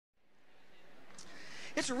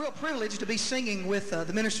It's a real privilege to be singing with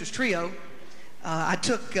the Ministers Trio. I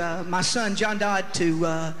took my son, John Dodd,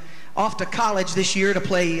 off to college this year to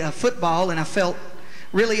play football, and I felt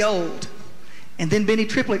really old. And then Bennie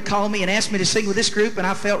Triplett called me and asked me to sing with this group, and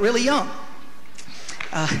I felt really young.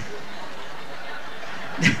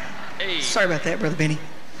 Hey. Sorry about that, Brother Bennie.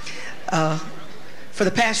 For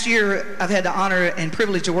the past year, I've had the honor and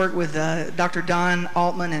privilege to work with Dr. Don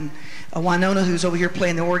Aultman and Winona, who's over here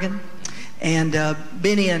playing the organ, and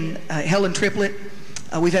Bennie and Helen Triplett.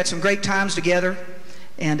 We've had some great times together,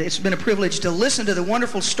 and it's been a privilege to listen to the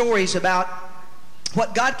wonderful stories about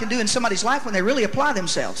what God can do in somebody's life when they really apply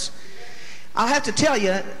themselves. I'll have to tell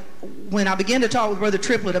you, when I began to talk with Brother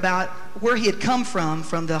Triplett about where he had come from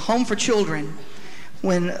the home for children,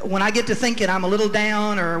 when I get to thinking I'm a little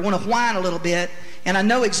down or want to whine a little bit, and I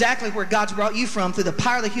know exactly where God's brought you from through the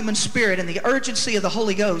power of the human spirit and the urgency of the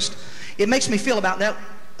Holy Ghost, it makes me feel about that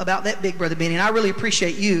big, Brother Bennie, and I really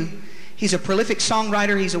appreciate you. He's a prolific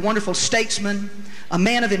songwriter. He's a wonderful statesman, a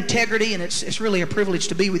man of integrity, and it's really a privilege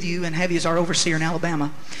to be with you and have you as our overseer in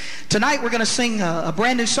Alabama. Tonight we're going to sing a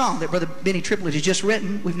brand new song that Brother Bennie Triplett has just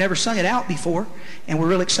written. We've never sung it out before, and we're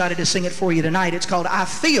real excited to sing it for you tonight. It's called I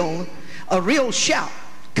Feel a Real Shout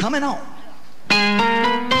Coming On.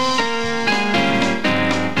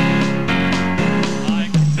 I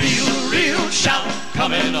feel a real shout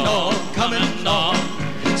coming on, coming on.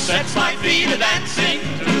 Sets my feet a-dancing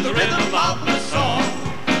to the rhythm of the song.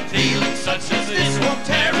 Feeling such as this won't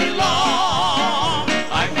tarry long.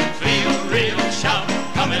 I can feel a real shout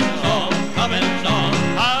coming on, coming on.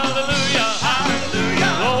 Hallelujah,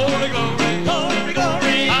 hallelujah, glory, glory, glory,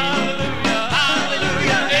 glory. Hallelujah,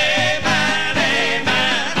 hallelujah, amen,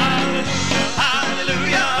 amen. Hallelujah,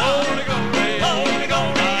 hallelujah, glory, glory, glory,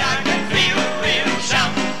 glory. I can feel a real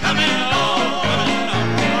shout coming on, coming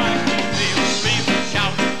on. I can feel a real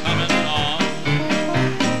shout coming on.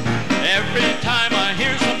 Every time I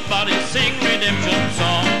hear somebody sing redemption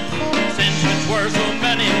song, since which were so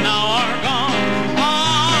many now are gone,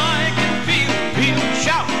 I can feel a real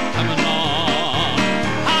shout coming on.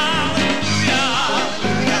 Hallelujah,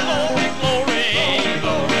 hallelujah, glory, glory,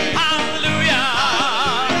 glory. Hallelujah,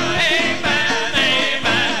 amen,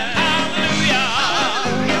 amen. Hallelujah,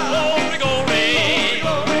 glory, glory,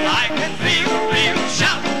 glory. I can feel a real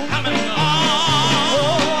shout coming on.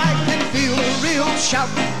 Oh, I can feel a real shout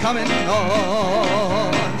coming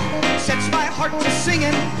on. Sets my heart to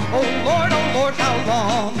singing. Oh Lord, how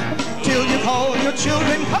long till you call your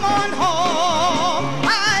children, come on home.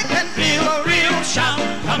 I can feel a real shout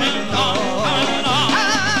Coming on, coming on.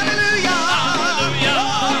 Hallelujah, Hallelujah,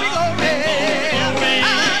 glory, glory, glory.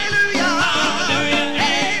 hallelujah, Hallelujah,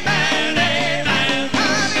 amen, amen.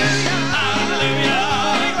 hallelujah, Hallelujah,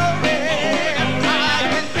 glory, glory. I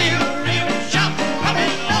can feel a real shout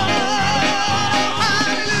coming on.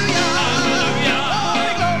 Hallelujah, hallelujah,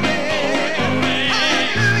 glory, glory,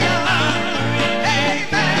 hallelujah,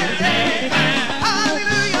 amen, amen,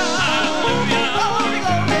 hallelujah, glory,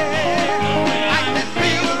 glory. I can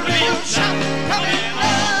feel a real shout coming on.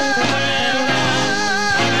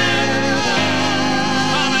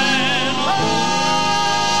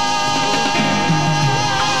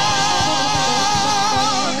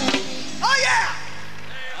 Oh yeah!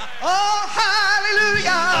 Oh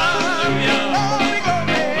hallelujah! Hallelujah. Glory,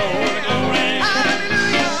 glory, Glory, glory.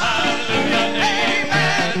 hallelujah, Hallelujah,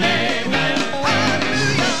 amen, amen.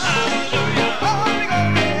 hallelujah, Hallelujah, glory,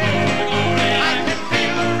 glory. glory. I can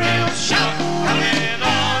feel a real shout coming Coming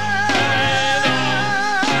on,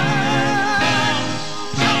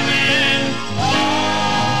 coming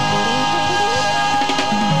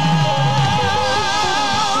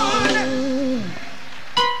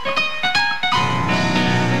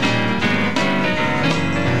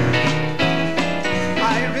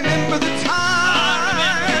I remember the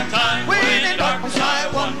time when in darkness I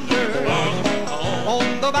wandered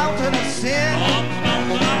on the mountain of sin.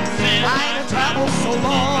 I had traveled so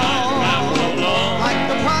long, like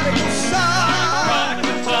the prodigal son.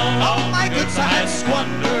 All my goods I had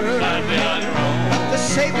squandered, but the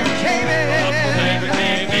Savior came in,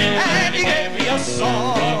 and He gave me a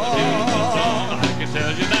song. I can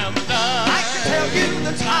tell you down the I can tell you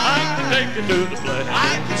the I can time, take you to the place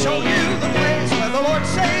I can show you the place where the Lord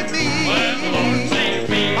saved me. where the Lord saved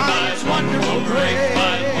me By by His wonderful grace.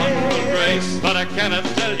 by wonderful grace. But I cannot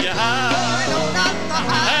tell you how, I know not the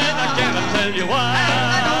how, and I cannot tell you why.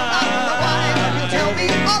 I know not the why, but He'll tell me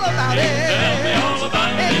all about it. Tell me all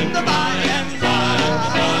about it In the by and by.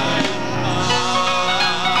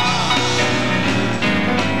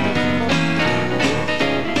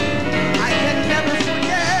 I can never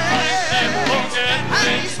forget Never forget how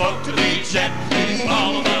when He he spoke to me gently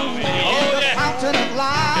all about me. in Oh the yeah, fountain of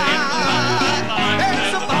life.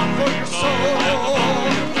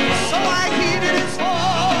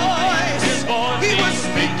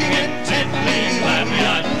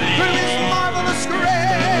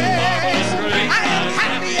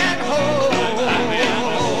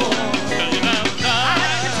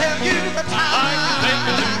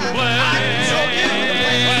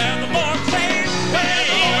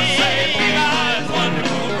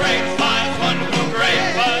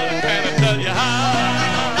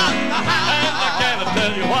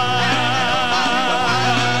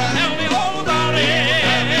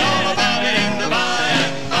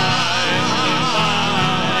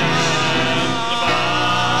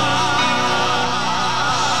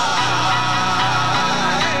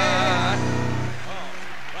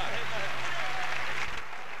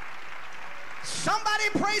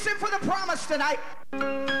 tonight. What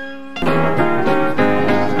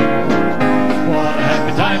a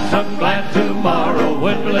happy time, some glad tomorrow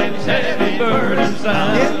when the lady's heavy burden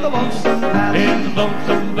sound. In the lonesome valley, In the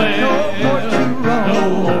lonesome vale, no more to roam. no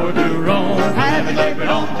more to roam. Having labored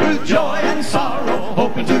on through joy and sorrow,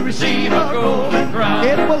 hoping to receive a golden crown.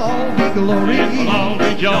 it will all be glory. It will all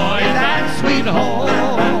be joy in that sweet home.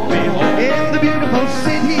 In the beautiful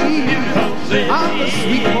city, of the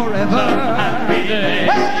sweet forever. Happy day.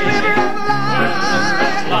 Where the river of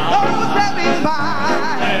life goes ebbing by,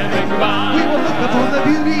 we will look upon the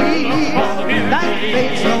beauty that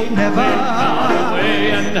fades no never.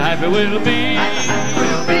 And happy we'll be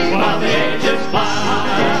while the ages fly.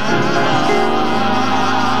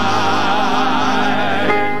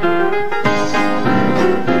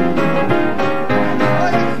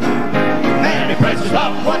 Many precious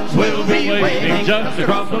loved ones will be waiting just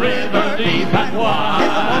across the river deep and wide. In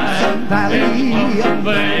the lonesome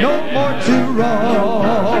valley, no more to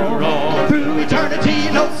roam. Through eternity,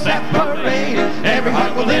 no separate. Every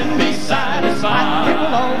heart will then be satisfied. It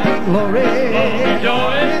will all be glory.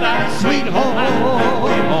 Joy in that sweet home.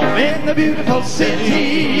 In the beautiful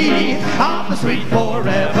city of the sweet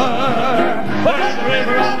forever. Where the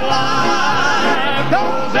river of life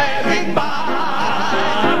goes ebbing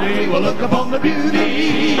by, We will look upon the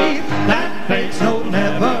beauty that fades no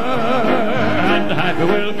never. and happy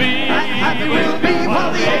we'll be. Happy we'll be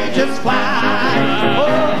while the ages fly.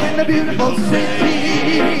 Oh, in the beautiful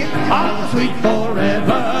city of the sweet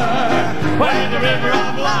forever. Where the river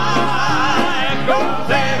of life goes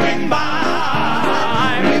ebbing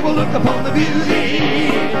by, We will look upon the beauty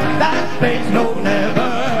that fades no never.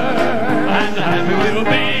 and happy we'll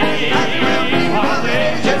be While the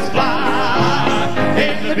ages fly.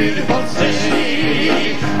 In the beautiful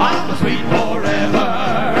city of the sweet forever.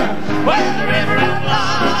 where the river of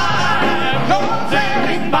life goes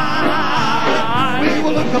ebbing by, We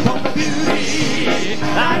will look upon the beauty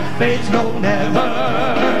that fades no never.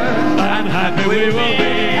 and happy we will be.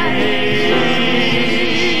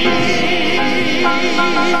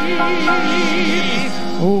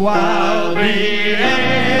 While The angels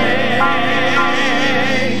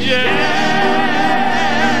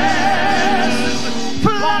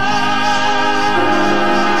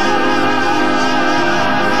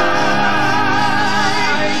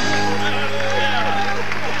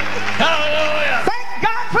Hallelujah. thank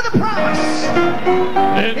God for the promise.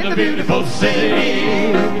 In the beautiful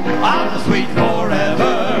city of the sweet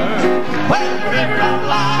forever, where the river of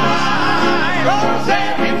life goes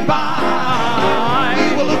ebbing by, We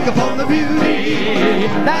will look upon the beauty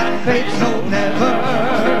that fades no never.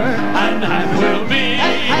 and happy we'll be.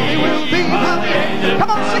 Happy we'll be while the angels.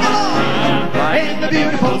 Come on, sing along. In the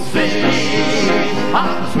beautiful city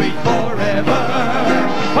of the sweet forever.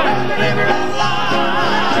 Where the river of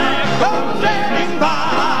life goes ebbing by,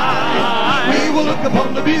 We will look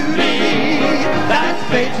upon the beauty that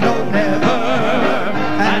fades no never.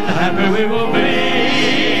 and happy we will be.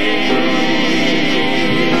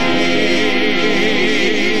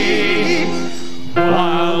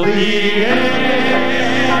 While the angels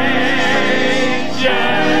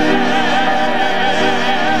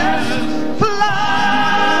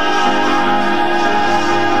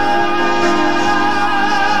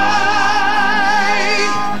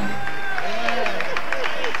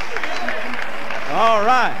All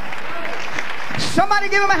right. Somebody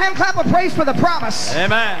give him a hand clap of praise for the promise.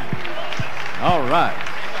 Amen. All right.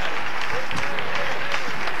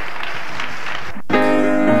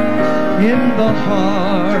 In the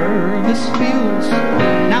harvest fields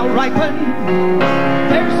now ripen,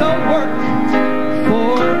 there's a work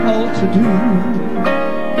for all to do.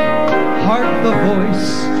 Hark, the voice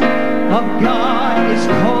of God is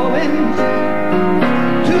calling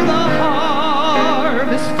to the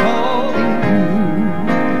harvest calling through.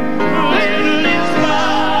 Little is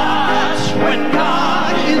much when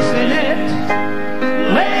God is in it,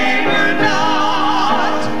 labor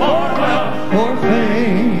not for wealth. for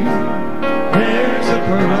fame. There's a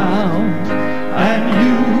crown, and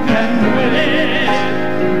you can win it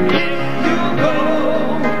if you go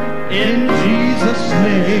in Jesus'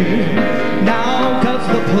 name. Now does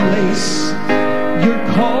the place you're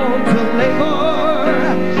called to labor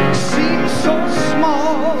seem so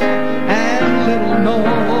small and little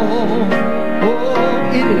known?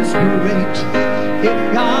 Oh, it is great if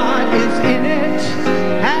God is in it,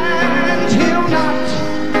 and He'll not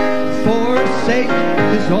forsake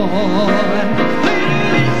His own.